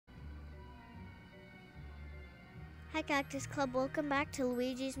Hi Cactus Club, welcome back to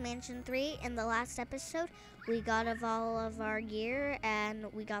Luigi's Mansion 3. In the last episode, we got all of our gear and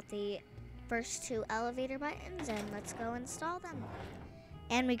we got the first 2 elevator buttons, and let's go install them.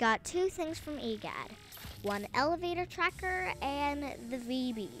 And we got 2 things from EGAD. 1 elevator tracker and the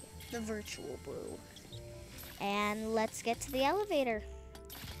VB, the virtual boo. And let's get to the elevator.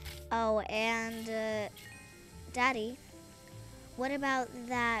 Oh, and Daddy, what about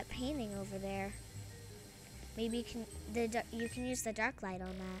that painting over there? Maybe you can use the dark light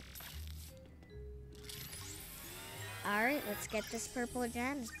on that. Alright, let's get this purple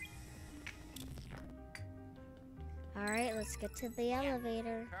gem. Alright, let's get to the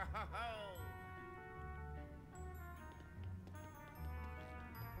elevator.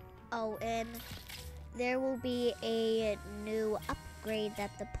 Oh, and there will be a new upgrade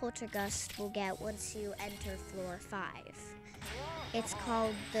that the poltergust will get once you enter floor 5. It's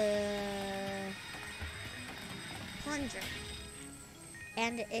called the plunger.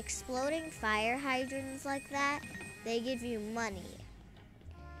 And exploding fire hydrants like that, they give you money.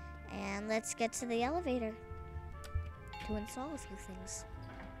 And let's get to the elevator to install a few things.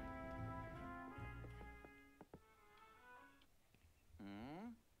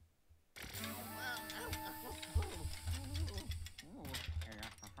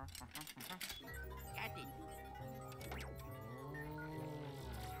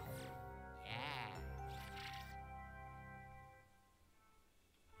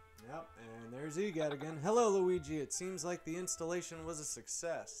 Yep, and there's EGAD again. Hello, Luigi. It seems like the installation was a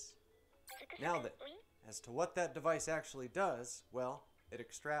success. Now then, as to what that device actually does, well, it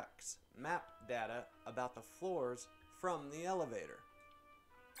extracts map data about the floors from the elevator.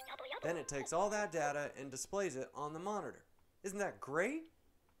 Then it takes all that data and displays it on the monitor. Isn't that great?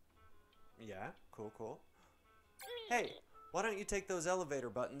 Yeah, cool. Hey, why don't you take those elevator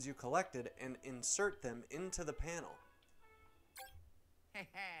buttons you collected and insert them into the panel?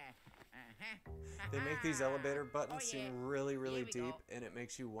 They make these elevator buttons seem really deep, and it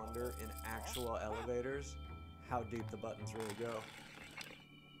makes you wonder in actual elevators how deep the buttons really go.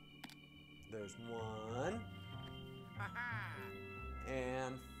 There's 1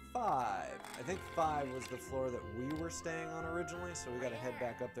 and 5. I think 5 was the floor that we were staying on originally, so we gotta head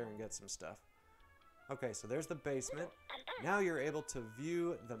back up there and get some stuff. Okay, so there's the basement. Now you're able to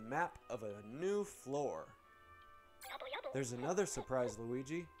view the map of a new floor. There's another surprise,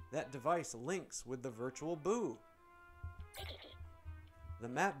 Luigi. That device links with the virtual boo. The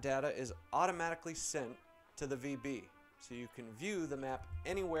map data is automatically sent to the VB, so you can view the map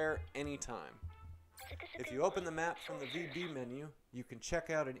anywhere, anytime. If you open the map from the VB menu, you can check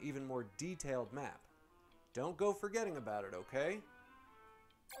out an even more detailed map. Don't go forgetting about it, okay?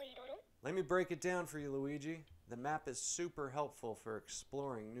 Let me break it down for you, Luigi. The map is super helpful for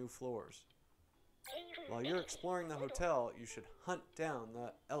exploring new floors. While you're exploring the hotel, you should hunt down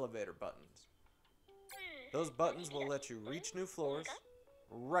the elevator buttons. Those buttons will let you reach new floors,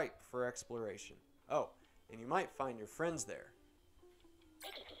 ripe for exploration. Oh, and you might find your friends there.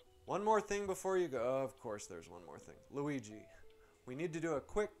 One more thing before you go. Oh, of course there's one more thing. Luigi, we need to do a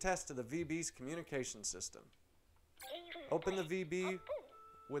quick test of the VB's communication system. Open the VB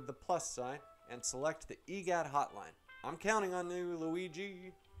with the plus sign and select the EGAD hotline. I'm counting on you,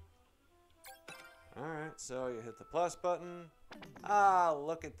 Luigi. Alright, so you hit the plus button. Ah,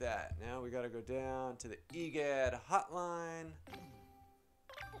 look at that. Now we gotta go down to the EGAD hotline.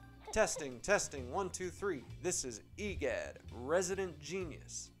 Testing, 1, 2, 3. This is EGAD, Resident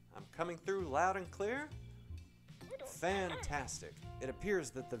Genius. I'm coming through loud and clear? Fantastic. It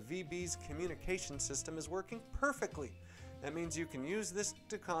appears that the VB's communication system is working perfectly. That means you can use this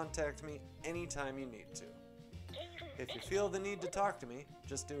to contact me anytime you need to. If you feel the need to talk to me,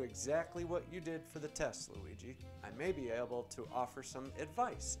 just do exactly what you did for the test, Luigi. I may be able to offer some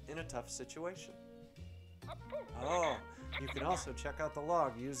advice in a tough situation. Oh, you can also check out the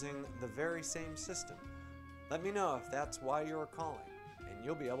log using the very same system. Let me know if that's why you were calling, and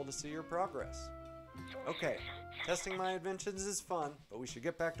you'll be able to see your progress. Okay, testing my inventions is fun, but we should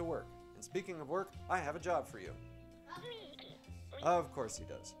get back to work. And speaking of work, I have a job for you. Of course he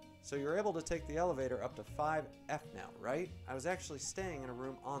does. So you're able to take the elevator up to 5F now, right? I was actually staying in a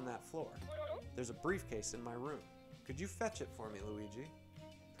room on that floor. There's a briefcase in my room. Could you fetch it for me, Luigi?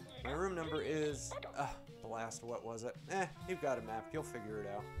 My room number is... blast, what was it? You've got a map. You'll figure it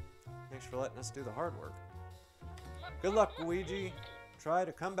out. Thanks for letting us do the hard work. Good luck, Luigi. Try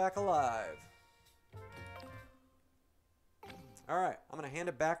to come back alive. Alright, I'm going to hand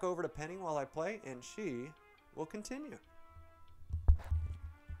it back over to Penny while I play, and she will continue.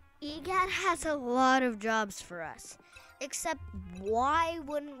 EGAD has a lot of jobs for us. Except, why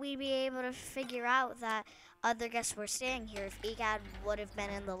wouldn't we be able to figure out that other guests were staying here if Egad would have been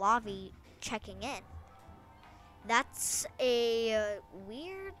in the lobby checking in? That's a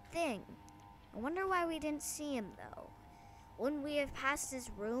weird thing. I wonder why we didn't see him, though. Wouldn't we have passed his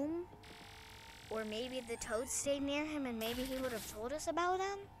room? Or maybe the toad stayed near him and maybe he would have told us about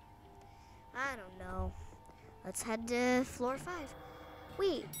him? I don't know. Let's head to floor 5.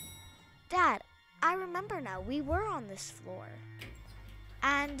 Wait, Dad, I remember now. We were on this floor.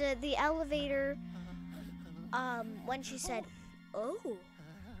 And the elevator, when she said, oh,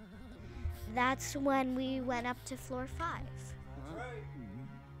 that's when we went up to floor 5.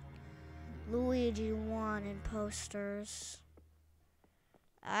 Luigi wanted posters.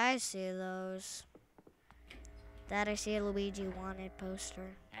 I see those. Dad, I see a Luigi wanted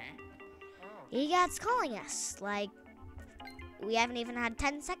poster. Egad's calling us. Like, we haven't even had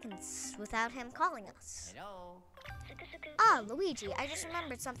 10 seconds without him calling us. Hello. Ah, Luigi, I just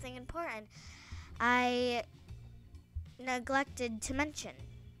remembered something important I neglected to mention.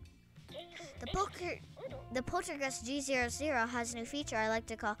 The Poltergeist G00 has a new feature I like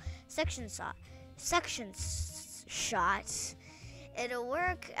to call section shots. It'll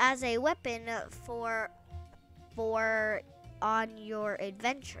work as a weapon for on your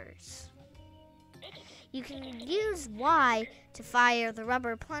adventures. You can use Y to fire the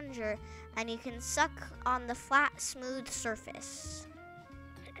rubber plunger, and you can suck on the flat, smooth surface.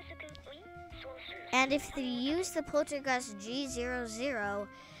 And if you use the Poltergeist G00,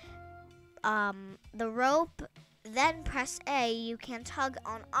 the rope, then press A, you can tug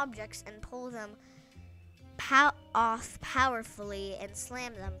on objects and pull them off powerfully and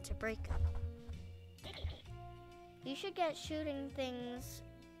slam them to break them. You should get shooting things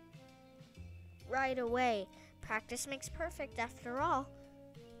right away. Practice makes perfect after all.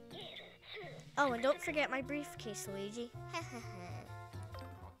 Oh, and don't forget my briefcase, Luigi.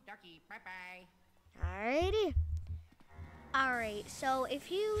 Ducky, bye-bye. Alrighty. Alright, so if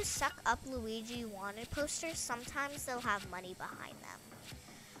you suck up Luigi wanted posters, sometimes they'll have money behind them,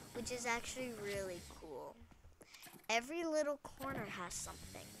 which is actually really cool. Every little corner has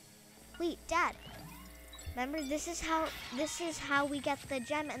something. Wait, Dad. Remember, this is how we get the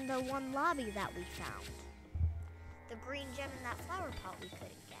gem in the one lobby that we found. The green gem in that flower pot we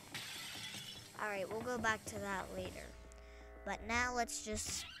couldn't get. Alright, we'll go back to that later. But now let's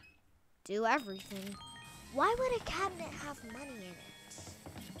just do everything. Why would a cabinet have money in it?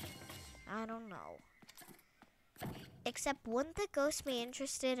 I don't know. Except, wouldn't the ghost be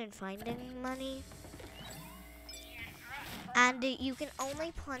interested in finding money? And you can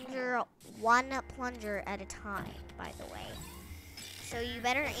only plunger one plunger at a time, by the way. So you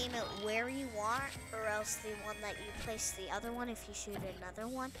better aim it where you want, or else the one that you place the other one, if you shoot another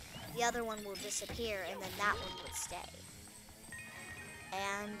one, the other one will disappear, and then that one would stay.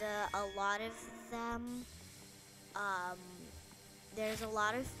 And a lot of them, there's a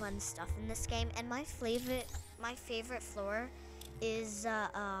lot of fun stuff in this game, and my favorite floor is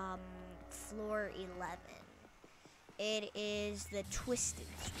floor 11. It is the Twisted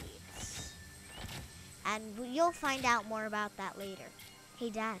Suites. And you'll find out more about that later. Hey,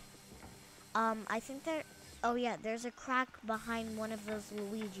 Dad. I think there's a crack behind one of those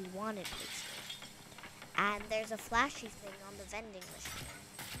Luigi wanted posters. And there's a flashy thing on the vending machine.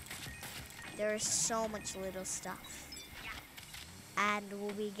 There is so much little stuff. And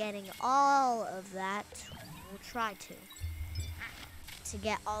we'll be getting all of that. We'll try to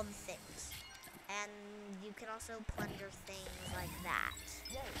get all the things. And you can also plunder things like that.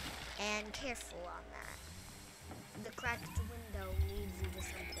 And careful on that. The cracked window leads you to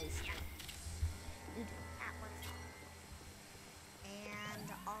someplace else. That one's all. And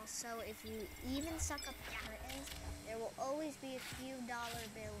also, if you even suck up the curtains, there will always be a few dollar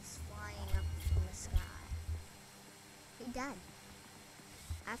bills flying up from the sky. Hey, Dad.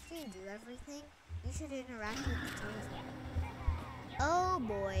 After you do everything, you should interact with the toads. Oh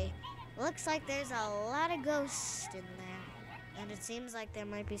boy. Looks like there's a lot of ghosts in there. And it seems like there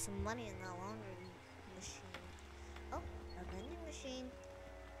might be some money in that laundry machine. Oh, a vending machine.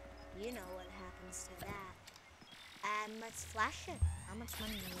 You know what happens to that. And let's flash it. How much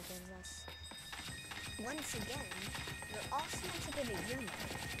money it gives us. Once again, you're also meant to give it your money.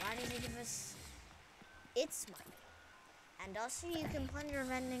 Why does it give us its money? And also you can plunger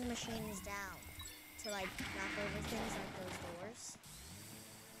vending machines down to like knock over things like those doors.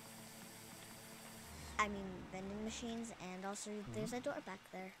 I mean vending machines, and also there's a door back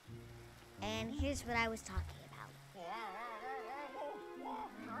there. And here's what I was talking about.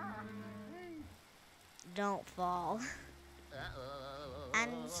 Don't fall.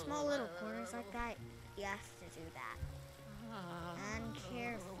 And small little corners like that, you have to do that. And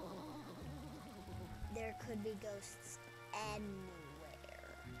careful. There could be ghosts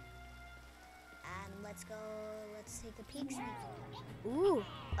anywhere. And let's take a peek. Ooh,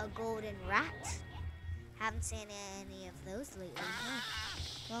 a golden rat. Haven't seen any of those lately. Huh?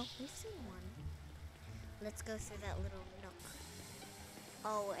 Well, we've seen one. Let's go through that little nook.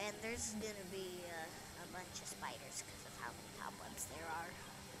 Oh, and there's gonna be a bunch of spiders because of how many cobwebs there are.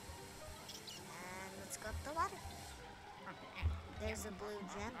 And let's go up the ladder. There's a blue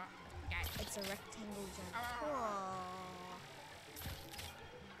gem. It's a rectangle gem. Oh,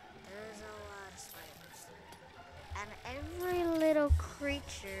 there's a lot of spiders. And every little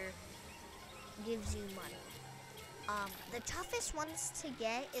creature gives you money. The toughest ones to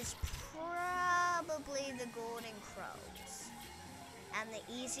get is probably the golden crows. And the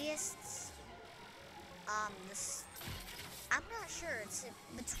easiest, I'm not sure, it's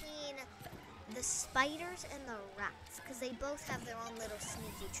between the spiders and the rats, because they both have their own little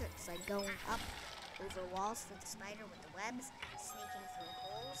sneaky tricks, like going up over walls for the spider with the webs, sneaking through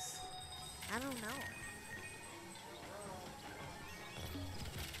holes. I don't know.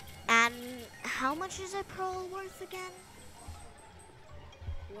 And how much is a pearl worth again?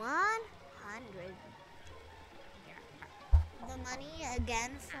 100. The money,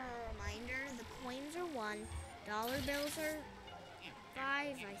 again, for a reminder, the coins are 1, dollar bills are 5,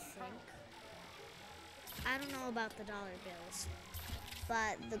 I think. I don't know about the dollar bills,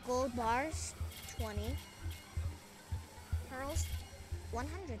 but the gold bars, 20, pearls,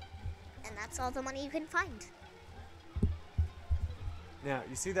 100, and that's all the money you can find. Now,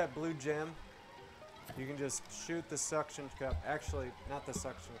 you see that blue gem? You can just shoot the suction cup. Actually, not the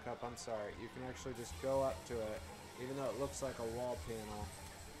suction cup, I'm sorry. You can actually just go up to it, even though it looks like a wall panel.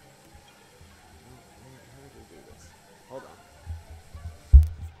 How did we do this? Hold on.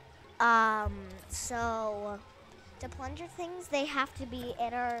 So to plunger things, they have to be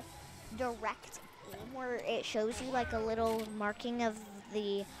at our direct aim where it shows you like a little marking of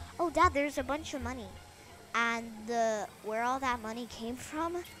the, oh Dad, there's a bunch of money. And where all that money came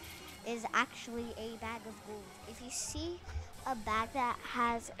from is actually a bag of gold. If you see a bag that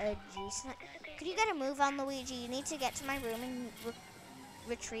has a G sign, could you get a move on, Luigi? You need to get to my room and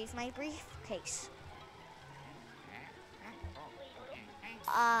retrieve my briefcase.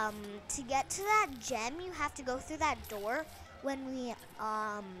 To get to that gem, you have to go through that door when we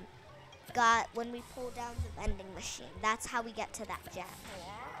pulled down the vending machine. That's how we get to that gem.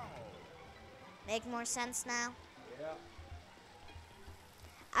 Make more sense now? Yeah.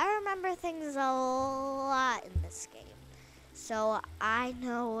 I remember things a lot in this game, so I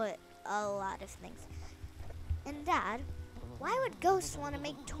know a lot of things. And Dad, why would ghosts want to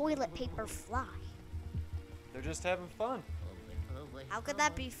make toilet paper fly? They're just having fun. How could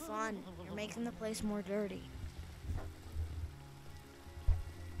that be fun? You're making the place more dirty.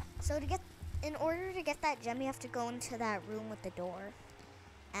 So in order to get that gem, you have to go into that room with the door.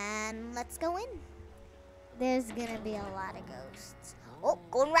 And let's go in. There's gonna be a lot of ghosts. Oh,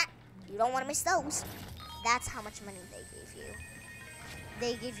 golden rat! You don't want to miss those. That's how much money they give you.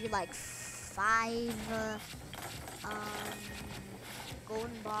 They give you like 5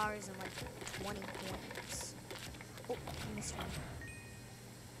 golden bars and like 20 coins. Oh, I missed one.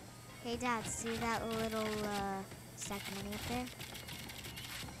 Hey Dad, see that little stack of money up there?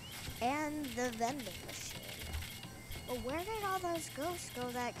 And the vending machine. But where did all those ghosts go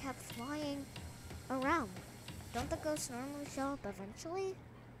that kept flying around? Don't the ghosts normally show up eventually?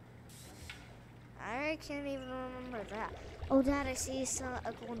 I can't even remember that. Oh Dad, I see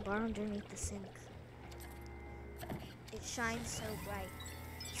a golden bar underneath the sink. It shines so bright.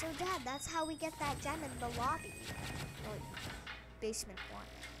 So Dad, that's how we get that gem in the lobby. Oh, basement 1.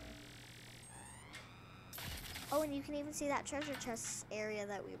 Oh, and you can even see that treasure chest area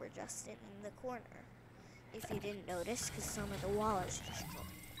that we were just in the corner. If you didn't notice, because some of the wall is destroyed.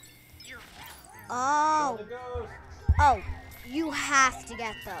 Oh! Oh, you have to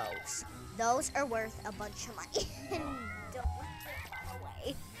get those. Those are worth a bunch of money. Don't throw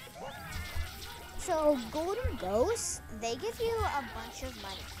away. So, golden ghosts, they give you a bunch of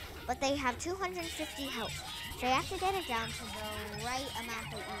money, but they have 250 health. So you have to get it down to the right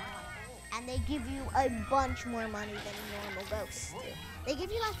amount that you want. And they give you a bunch more money than normal ghosts do. They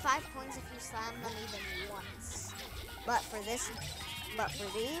give you like 5 coins if you slam them even once. But for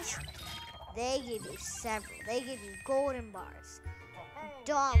these, they give you several. They give you golden bars,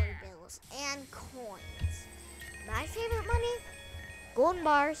 dollar bills, and coins. My favorite money? Golden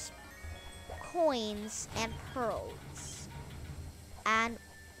bars, coins, and pearls. And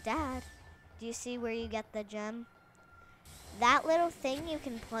Dad, do you see where you get the gem? That little thing you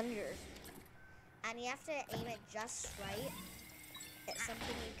can plunger. And you have to aim it just right. It's something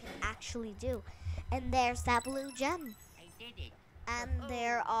you can actually do. And there's that blue gem. I did it. And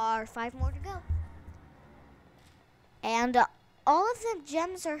there are 5 more to go. And all of the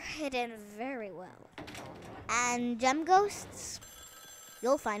gems are hidden very well. And gem ghosts,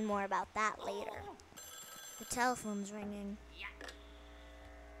 you'll find more about that later. The telephone's ringing.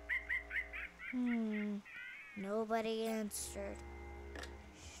 Nobody answered.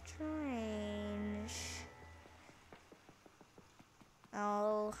 Strange.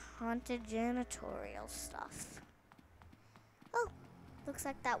 Oh, haunted janitorial stuff. Oh, looks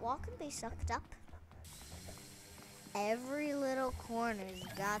like that wall can be sucked up. Every little corner's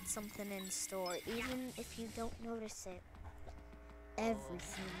got something in store, even if you don't notice it.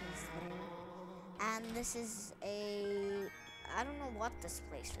 Everything is there. And this is I don't know what this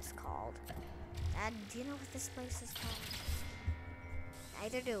place is called. Dad, do you know what this place is called?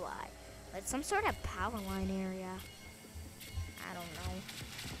 Neither do I. But it's some sort of power line area. I don't know.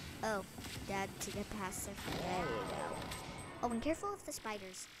 Oh, Dad, to get past it. There you go. Oh, and careful of the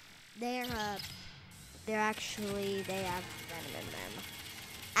spiders. They have venom in them.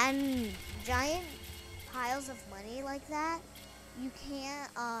 And giant piles of money like that, you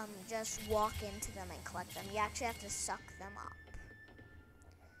can't just walk into them and collect them. You actually have to suck them up.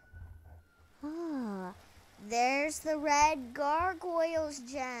 Ah, there's the red gargoyles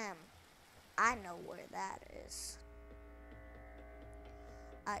gem. I know where that is.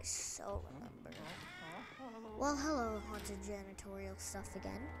 I so remember. Well, hello, haunted janitorial stuff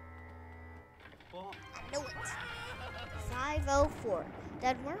again. I knew it. 504.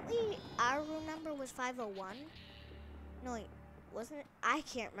 Dad, weren't we? Our room number was 501. No, wait, wasn't it? I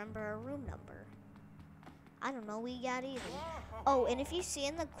can't remember our room number. I don't know. We got even. Oh, and if you see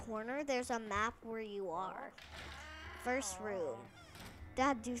in the corner, there's a map where you are. First room.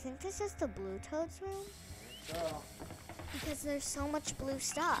 Dad, do you think this is the Blue Toad's room? Because there's so much blue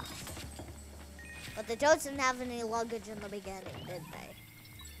stuff. But the Toads didn't have any luggage in the beginning, did they?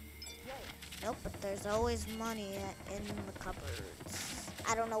 Nope, but there's always money in the cupboards.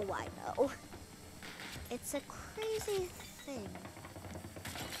 I don't know why, though. It's a crazy thing.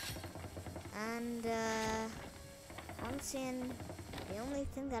 And, I'm seeing, the only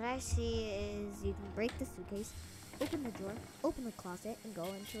thing that I see is you can break the suitcase, open the drawer, open the closet, and go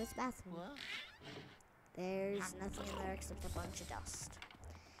into its bathroom. What? There's nothing in there except a bunch of dust.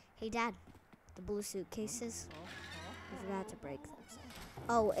 Hey, Dad, the blue suitcases, I forgot to break them.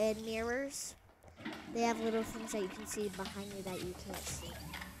 Oh, and mirrors. They have little things that you can see behind you that you can't see.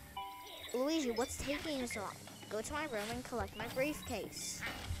 Luigi, what's taking you so long? Go to my room and collect my briefcase.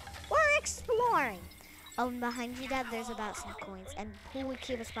 We're exploring. Oh, and behind you, Dad, there's about some coins. And who would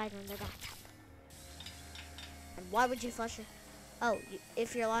keep a spider in their bathtub? And why would you flush it? Oh,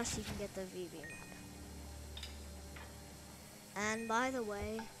 if you're lost, you can get the VB map. And by the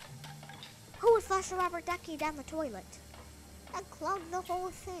way, who would flush a rubber ducky down the toilet? That clogged the whole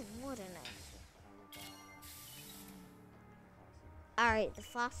thing, wouldn't it? Alright, the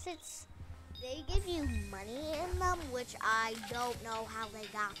faucets, they give you money in them, which I don't know how they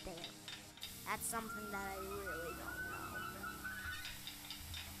got there. That's something that I really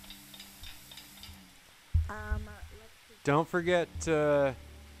don't know. Don't forget to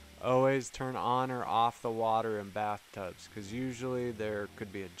always turn on or off the water in bathtubs, because usually there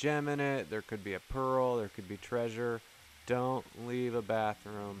could be a gem in it, there could be a pearl, there could be treasure. Don't leave a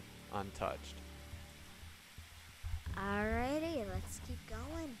bathroom untouched. Alrighty, let's keep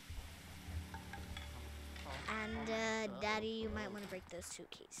going. And Daddy, you might want to break those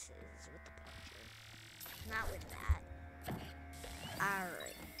suitcases with the plunger. Not with that.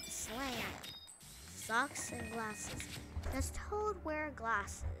 Alright, slam. Socks and glasses. Does Toad wear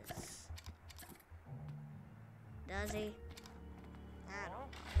glasses? Does he? I don't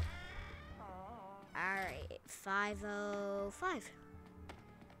know. Alright, 505.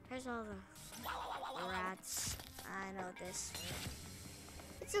 Here's all the rats. I know this.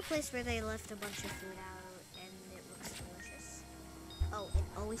 It's a place where they left a bunch of food out and it looks delicious. Oh, and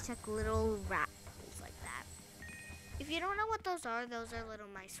always check little rat holes like that. If you don't know what those are little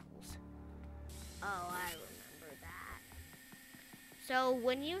mice holes. Oh, I remember that. So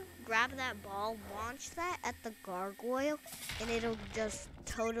when you grab that ball, launch that at the gargoyle and it'll just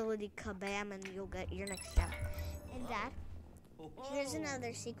totally kabam and you'll get your next gem. And Dad, here's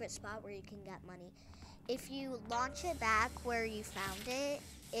another secret spot where you can get money. If you launch it back where you found it,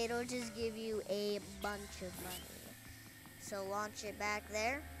 it'll just give you a bunch of money. So launch it back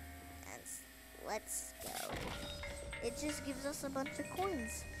there, and let's go. It just gives us a bunch of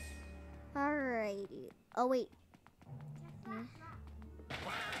coins. Alrighty. Oh, wait. Oh my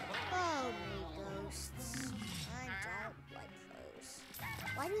ghosts. I don't like those.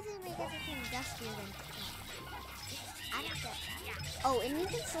 Why do they make everything dustier than clean? I don't get that. Oh, and you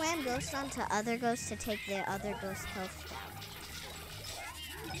can slam ghosts onto other ghosts to take their other ghost health down.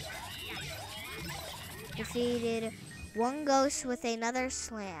 Defeated one ghost with another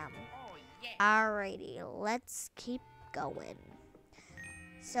slam. Alrighty, let's keep going.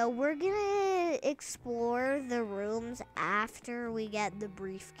 So we're gonna explore the rooms after we get the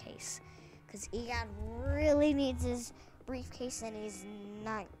briefcase. Because Egon really needs his briefcase and he's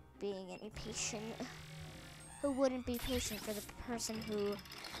not being any patient. Who wouldn't be patient for the person who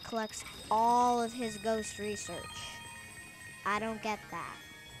collects all of his ghost research? I don't get that.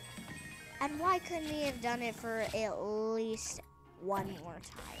 And why couldn't he have done it for at least one more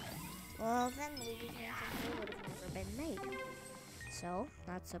time? Well, then Luigi's Mansion 3 would have never been made. So,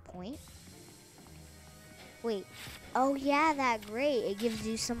 that's a point. Wait. Oh yeah, that great. It gives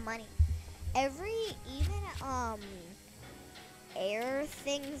you some money. Even air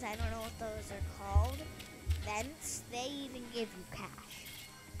things, I don't know what those are called, vents, they even give you cash.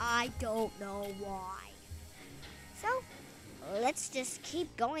 I don't know why. So, let's just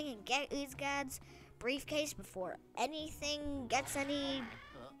keep going and get these guys' briefcase before anything gets any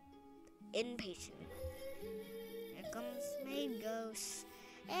impatient. Here comes Maid Ghost,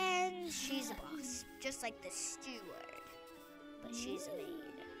 and she's a boss, just like the steward, but she's a maid.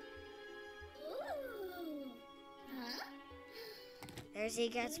 There's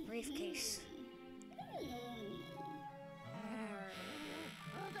Egat's briefcase.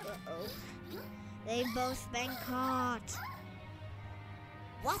 Uh-oh. They've both been caught.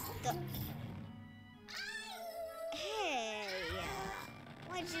 What the? Hey,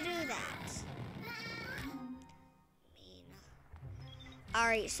 why'd you do that? Mean.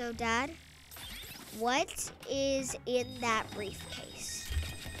 Alright, so Dad, what is in that briefcase?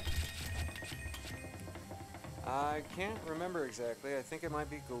 I can't remember exactly. I think it might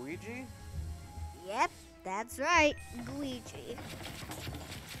be Gooigi. Yep, that's right, Luigi.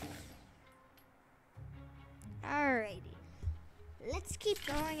 Alrighty. Let's keep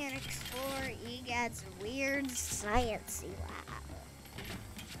going and explore Egad's weird sciencey lab.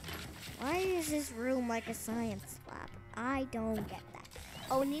 Why is this room like a science lab? I don't get that.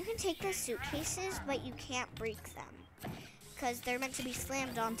 Oh, and you can take the suitcases, but you can't break them. Because they're meant to be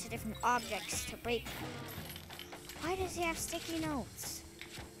slammed onto different objects to break them. Why does he have sticky notes?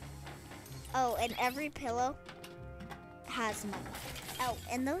 Oh, and every pillow has money. Oh,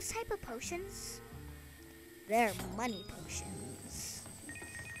 and those type of potions, they're money potions.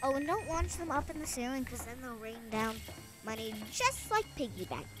 Oh, and don't launch them up in the ceiling because then they'll rain down money just like piggy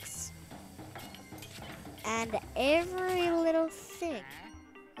banks. And every little thing.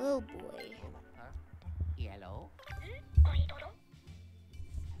 Oh boy. Yellow.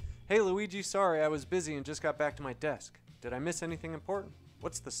 Hey Luigi, sorry, I was busy and just got back to my desk. Did I miss anything important?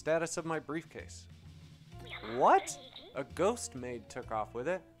 What's the status of my briefcase? What? A ghost maid took off with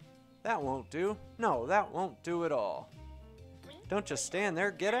it? That won't do. No, that won't do at all. Don't just stand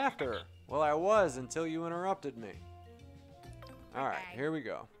there, get after her. Well, I was until you interrupted me. Alright, here we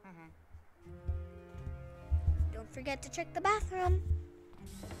go. Don't forget to check the bathroom.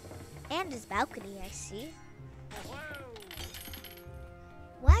 And his balcony, I see.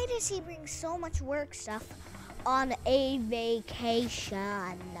 Why does he bring so much work stuff on a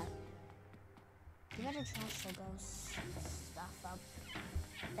vacation? You gotta trash the ghost stuff up.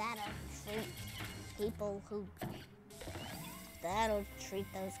 That'll treat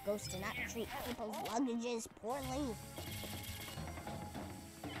those ghosts and not treat people's luggages poorly.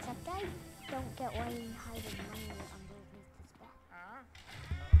 Except I don't get why he hiding money underneath his back.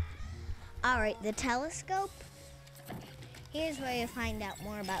 Alright, the telescope. Here's where you find out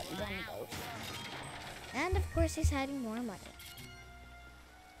more about Gumbo. And of course he's hiding more money.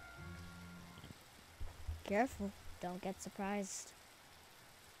 Careful, don't get surprised.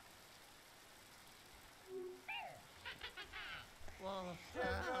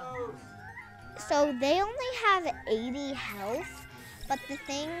 So they only have 80 health, but the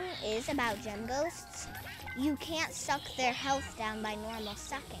thing is about gem ghosts, you can't suck their health down by normal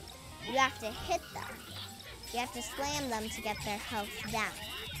sucking. You have to hit them. You have to slam them to get their health down.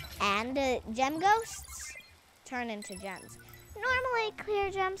 And gem ghosts turn into gems. Normally clear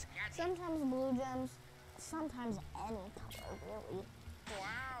gems, sometimes blue gems, sometimes any color, really.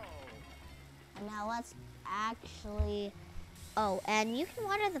 Wow. And now let's actually... Oh, and you can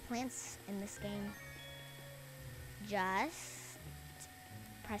water the plants in this game. Just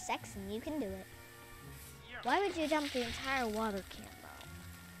press X and you can do it. Why would you dump the entire water can, though?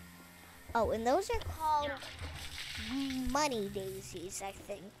 Oh, and those are called money daisies, I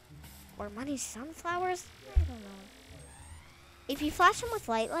think. Or money sunflowers? I don't know. If you flash them with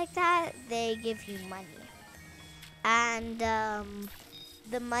light like that, they give you money. And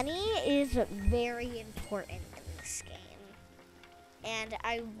the money is very important in this game. And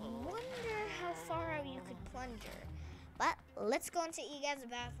I wonder how far out you could plunger. But let's go into Egad's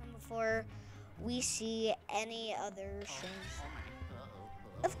bathroom before we see any other things.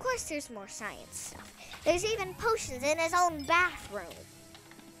 Of course there's more science stuff. There's even potions in his own bathroom.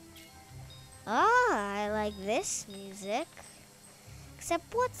 I like this music. Except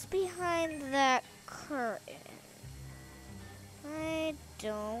what's behind that curtain? I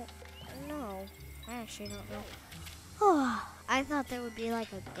don't know. I actually don't know. Oh, I thought there would be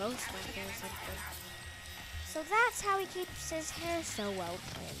like a ghost up there or something. So that's how he keeps his hair so well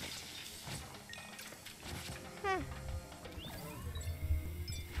trimmed. Huh.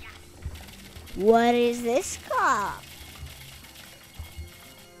 What is this called?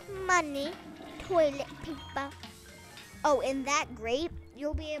 Money, toilet paper. Oh, in that grate,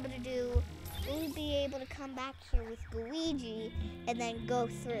 you'll be able to come back here with Gooigi and then go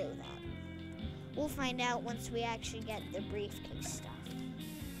through them. We'll find out once we actually get the briefcase stuff.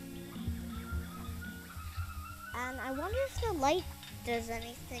 And I wonder if the light does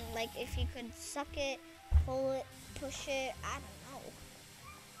anything, like if you could suck it, pull it, push it, I don't know.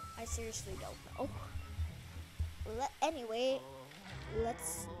 I seriously don't know. Anyway,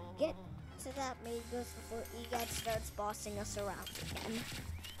 let's get to that maid ghost before Egad starts bossing us around again.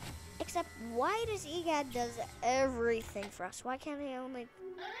 Except, why does Egad does everything for us? Why can't he only...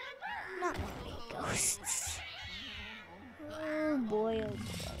 Not maid ghosts. Oh boy, oh boy.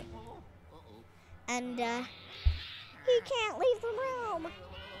 And, he can't leave the room.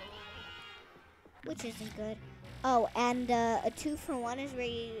 Which isn't good. Oh, and a 2-for-1 is where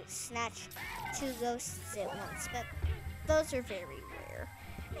you snatch 2 ghosts at once. But those are very rare.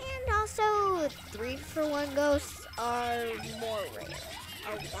 And also, 3-for-1 ghosts are more rare.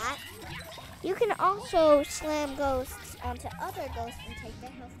 Oh, that? You can also slam ghosts onto other ghosts and take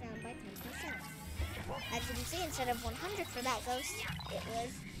their health down by 10%. As you can see, instead of 100 for that ghost, it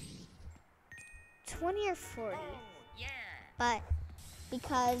was 20 or 40. But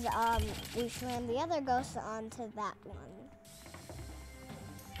because we slammed the other ghosts onto that one.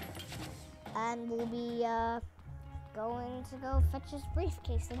 And we'll be going to go fetch his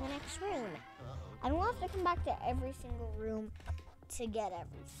briefcase in the next room. And we'll have to come back to every single room to get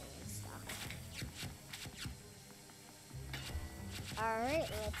everything and stuff. Alright,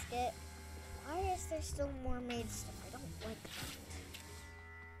 let's get... Why is there still more maid stuff? I don't like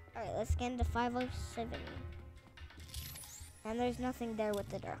that. Alright, let's get into 507. And there's nothing there with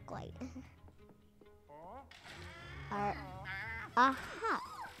the dark light. Alright. Aha!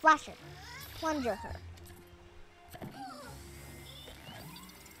 Flasher. Plunger her.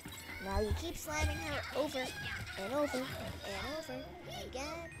 Now you keep slamming her over and over and over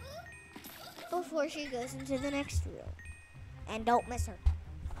again before she goes into the next room. And don't miss her.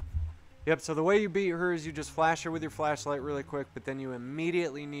 Yep, so the way you beat her is you just flash her with your flashlight really quick, but then you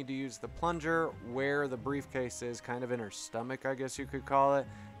immediately need to use the plunger where the briefcase is, kind of in her stomach, I guess you could call it.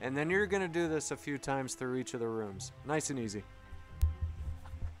 And then you're going to do this a few times through each of the rooms. Nice and easy.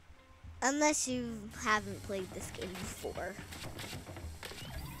 Unless you haven't played this game before.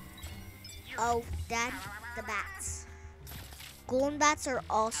 Oh, Dad, the bats. Golden bats are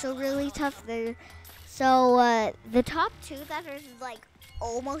also really tough. So the top 2 that are like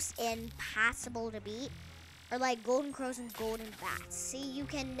almost impossible to beat are like golden crows and golden bats. See, you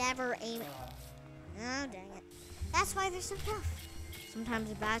can never aim it. Oh, dang it. That's why they're so tough. Sometimes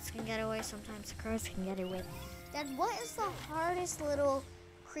the bats can get away, sometimes the crows can get away. Dad, what is the hardest little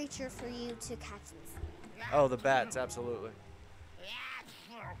creature for you to catch with? Oh, the bats, absolutely.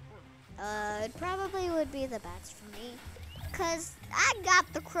 It probably would be the bats for me. Because I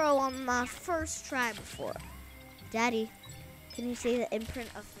got the crow on my first try before. Daddy, can you see the imprint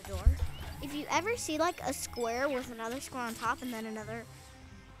of the door? If you ever see like a square with another square on top and then another...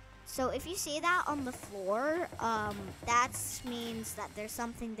 So if you see that on the floor, that means that there's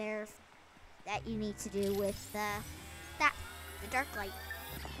something there that you need to do with the dark light.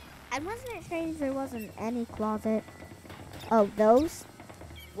 And wasn't it strange there wasn't any closet? Oh, those?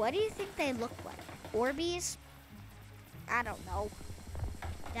 What do you think they look like? Orbeez? I don't know.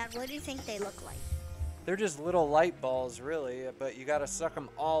 Dad, what do you think they look like? They're just little light balls, really, but you gotta suck them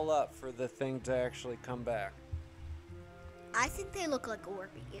all up for the thing to actually come back. I think they look like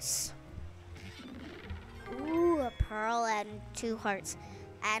Orbeez. Ooh, a pearl and 2 hearts.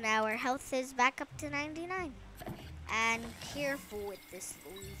 And our health is back up to 99. And careful with this,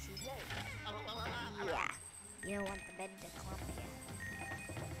 Luigi. Yeah, you don't want the bed to clump you.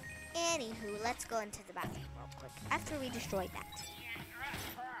 Anywho, let's go into the bathroom real quick after we destroyed that.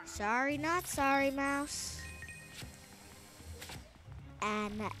 Sorry, not sorry, mouse.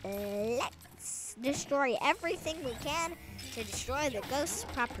 And let's destroy everything we can to destroy the ghost's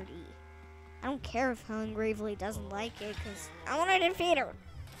property. I don't care if Helen Gravely doesn't like it, because I want to defeat her.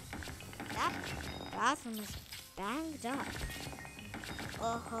 That bathroom is banged up.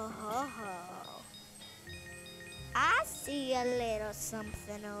 Oh ho ho ho. I see a little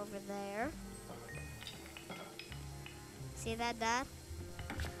something over there. See that, Dad?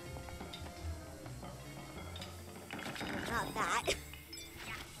 Not that.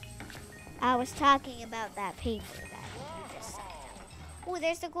 I was talking about that paper that you just said. Oh,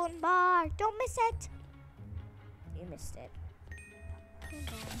 there's the golden bar. Don't miss it. You missed it.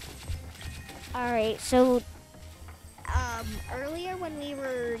 All right, so earlier when we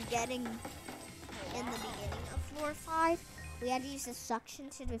were getting in the beginning of floor 5, we had to use the suction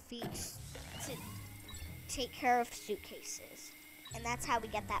to take care of suitcases. And that's how we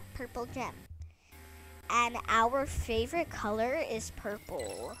get that purple gem. And our favorite color is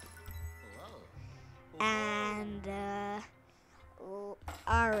purple. And,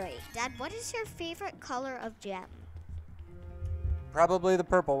 alright. Dad, what is your favorite color of gem? Probably the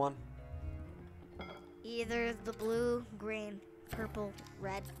purple one. Either the blue, green, purple,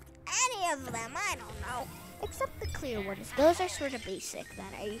 red. Any of them, I don't know. Except the clear ones. Those are sort of basic.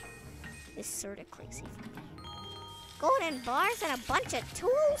 Is sort of crazy for me. Golden bars and a bunch of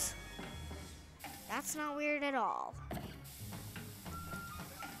tools? That's not weird at all.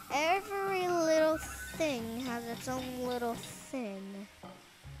 Every little thing has its own little thing.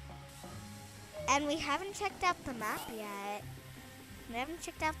 And we haven't checked out the map yet.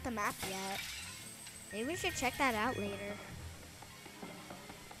 Maybe we should check that out later.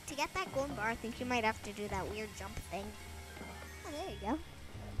 To get that golden bar, I think you might have to do that weird jump thing. Oh, there you go.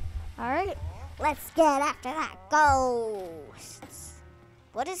 Alright, let's get after that ghost.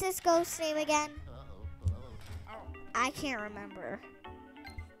 What is this ghost's name again? I can't remember.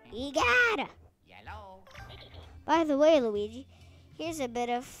 Egad! Yellow. By the way, Luigi, here's a bit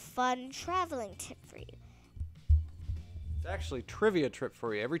of fun traveling tip for you. It's actually a trivia trip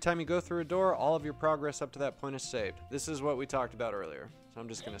for you. Every time you go through a door, all of your progress up to that point is saved. This is what we talked about earlier. So I'm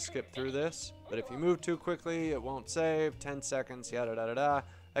just going to skip through this. But if you move too quickly, it won't save. 10 seconds, yada da da da.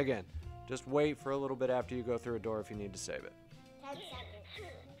 Again, just wait for a little bit after you go through a door if you need to save it. 10 seconds.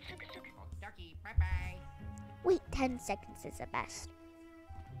 Ducky, bye-bye. Wait, 10 seconds is the best.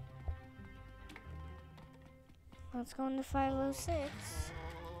 Let's go into 506.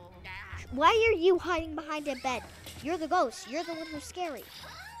 Why are you hiding behind a bed? You're the ghost. You're the one who's scary.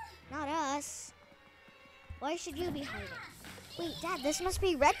 Not us. Why should you be hiding? Wait, Dad, this must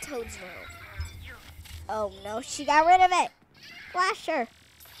be Red Toad's room. Oh no, she got rid of it. Flash her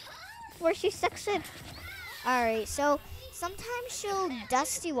before she sucks in. Alright, so sometimes she'll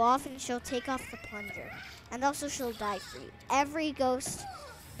dust you off and she'll take off the plunger. And also she'll die for you. Every ghost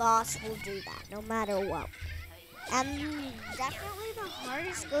boss will do that, no matter what. And definitely the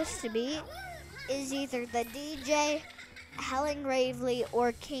hardest ghost to beat is either the DJ, Helen Gravely,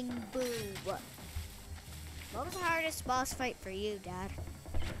 or King Boo. What was the hardest boss fight for you, Dad?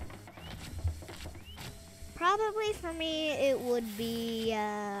 Probably for me it would be,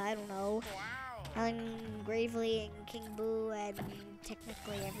 I don't know, Helen Gravely and King Boo and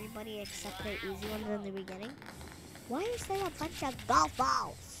technically everybody except the easy ones in the beginning. Why is there a bunch of golf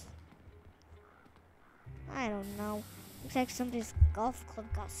balls? I don't know. Looks like somebody's golf club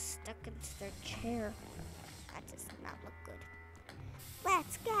got stuck into their chair. That does not look good.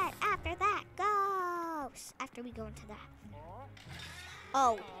 Let's get after that ghost. After we go into that.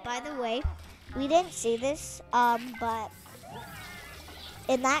 Oh, by the way, we didn't see this, but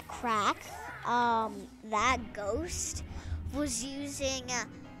in that crack, that ghost was using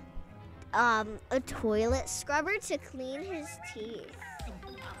a toilet scrubber to clean his teeth.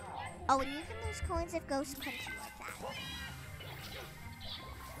 Oh, and you can lose coins if ghosts punch you like that.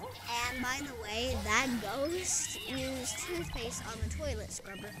 And by the way, that ghost used toothpaste on the toilet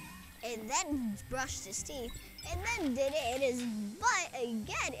scrubber and then brushed his teeth and then did it in his butt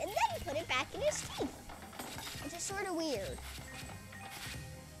again and then put it back in his teeth. Which is sort of weird.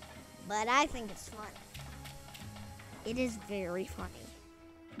 But I think it's fun. It is very funny.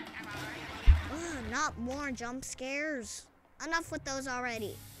 Ugh, not more jump scares. Enough with those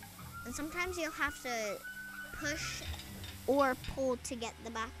already. And sometimes you'll have to push or pull to get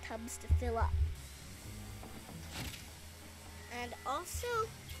the bathtubs to fill up. And also,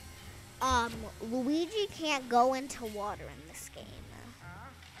 Luigi can't go into water in this game.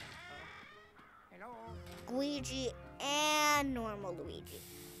 Hello. Luigi and normal Luigi.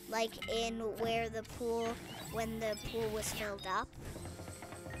 like in where the pool, when the pool was filled up.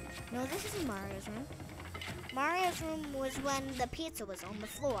 No, this isn't Mario's room. Mario's room was when the pizza was on the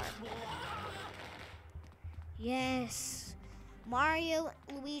floor. Yes. Mario,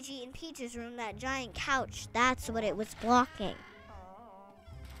 Luigi, and Peach's room, that giant couch, that's what it was blocking.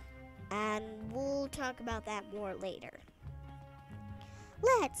 And we'll talk about that more later.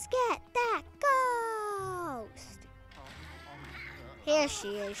 Let's get that ghost! Here she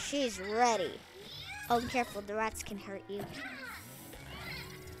is. She's ready. Oh, careful. The rats can hurt you.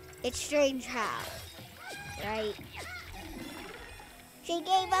 It's strange how, right? She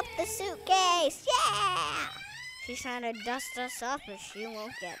gave up the suitcase. Yeah! She's trying to dust us off, but she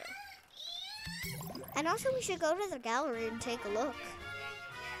won't get it. And also, we should go to the gallery and take a look.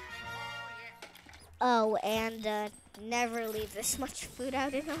 Oh, and never leave this much food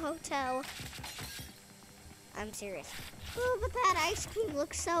out in a hotel. I'm serious. Oh, but that ice cream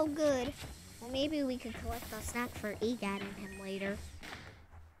looks so good. Well, maybe we could collect a snack for Egad and him later.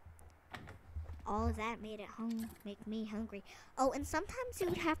 All of that made make me hungry. Oh, and sometimes you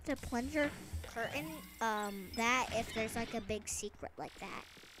would have to plunger curtain that if there's like a big secret like that.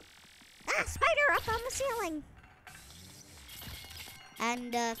 Ah, spider up on the ceiling.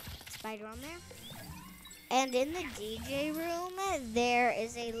 And spider on there. And in the DJ room, there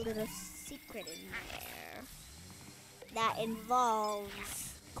is a little secret in there that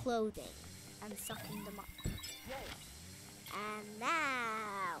involves clothing and sucking them up. And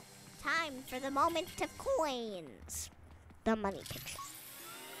now, time for the moment of coins. The money picture.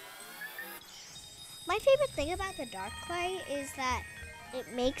 My favorite thing about the dark light is that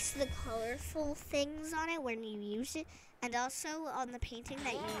it makes the colorful things on it when you use it. And also on the painting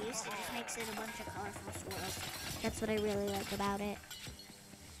that you used, it just makes it a bunch of colorful swirls. That's what I really like about it.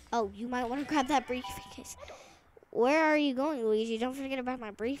 Oh, you might want to grab that briefcase. Where are you going, Luigi? Don't forget about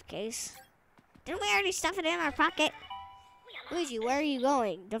my briefcase. Didn't we already stuff it in our pocket? Luigi, where are you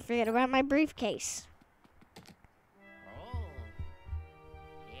going? Don't forget about my briefcase. Oh.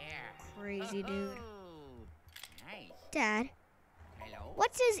 Yeah. Crazy dude. Oh. Nice. Dad, Hello?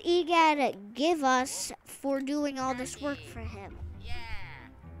 what does Egad give us for doing all this work for him? Yeah.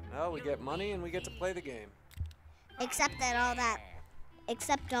 Well, we get money and we get to play the game. Except all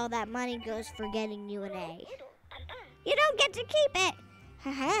that money goes for getting you an A. You don't get to keep it.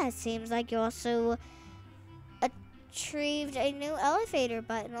 Haha, seems like you also retrieved a new elevator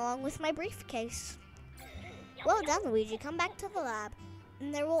button along with my briefcase. Well done, Luigi. Come back to the lab.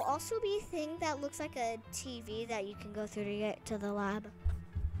 And there will also be a thing that looks like a TV that you can go through to get to the lab.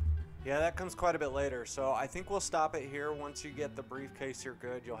 Yeah, that comes quite a bit later, so I think we'll stop it here. Once you get the briefcase, you're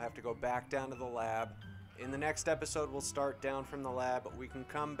good. You'll have to go back down to the lab. In the next episode, we'll start down from the lab. We can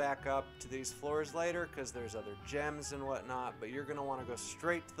come back up to these floors later because there's other gems and whatnot, but you're going to want to go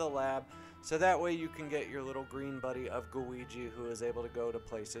straight to the lab so that way you can get your little green buddy of Gooigi who is able to go to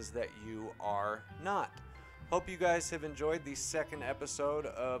places that you are not. Hope you guys have enjoyed the second episode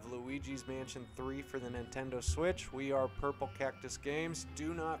of Luigi's Mansion 3 for the Nintendo Switch. We are Purple Cactus Games.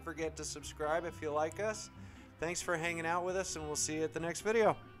 Do not forget to subscribe if you like us. Thanks for hanging out with us, and we'll see you at the next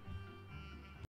video.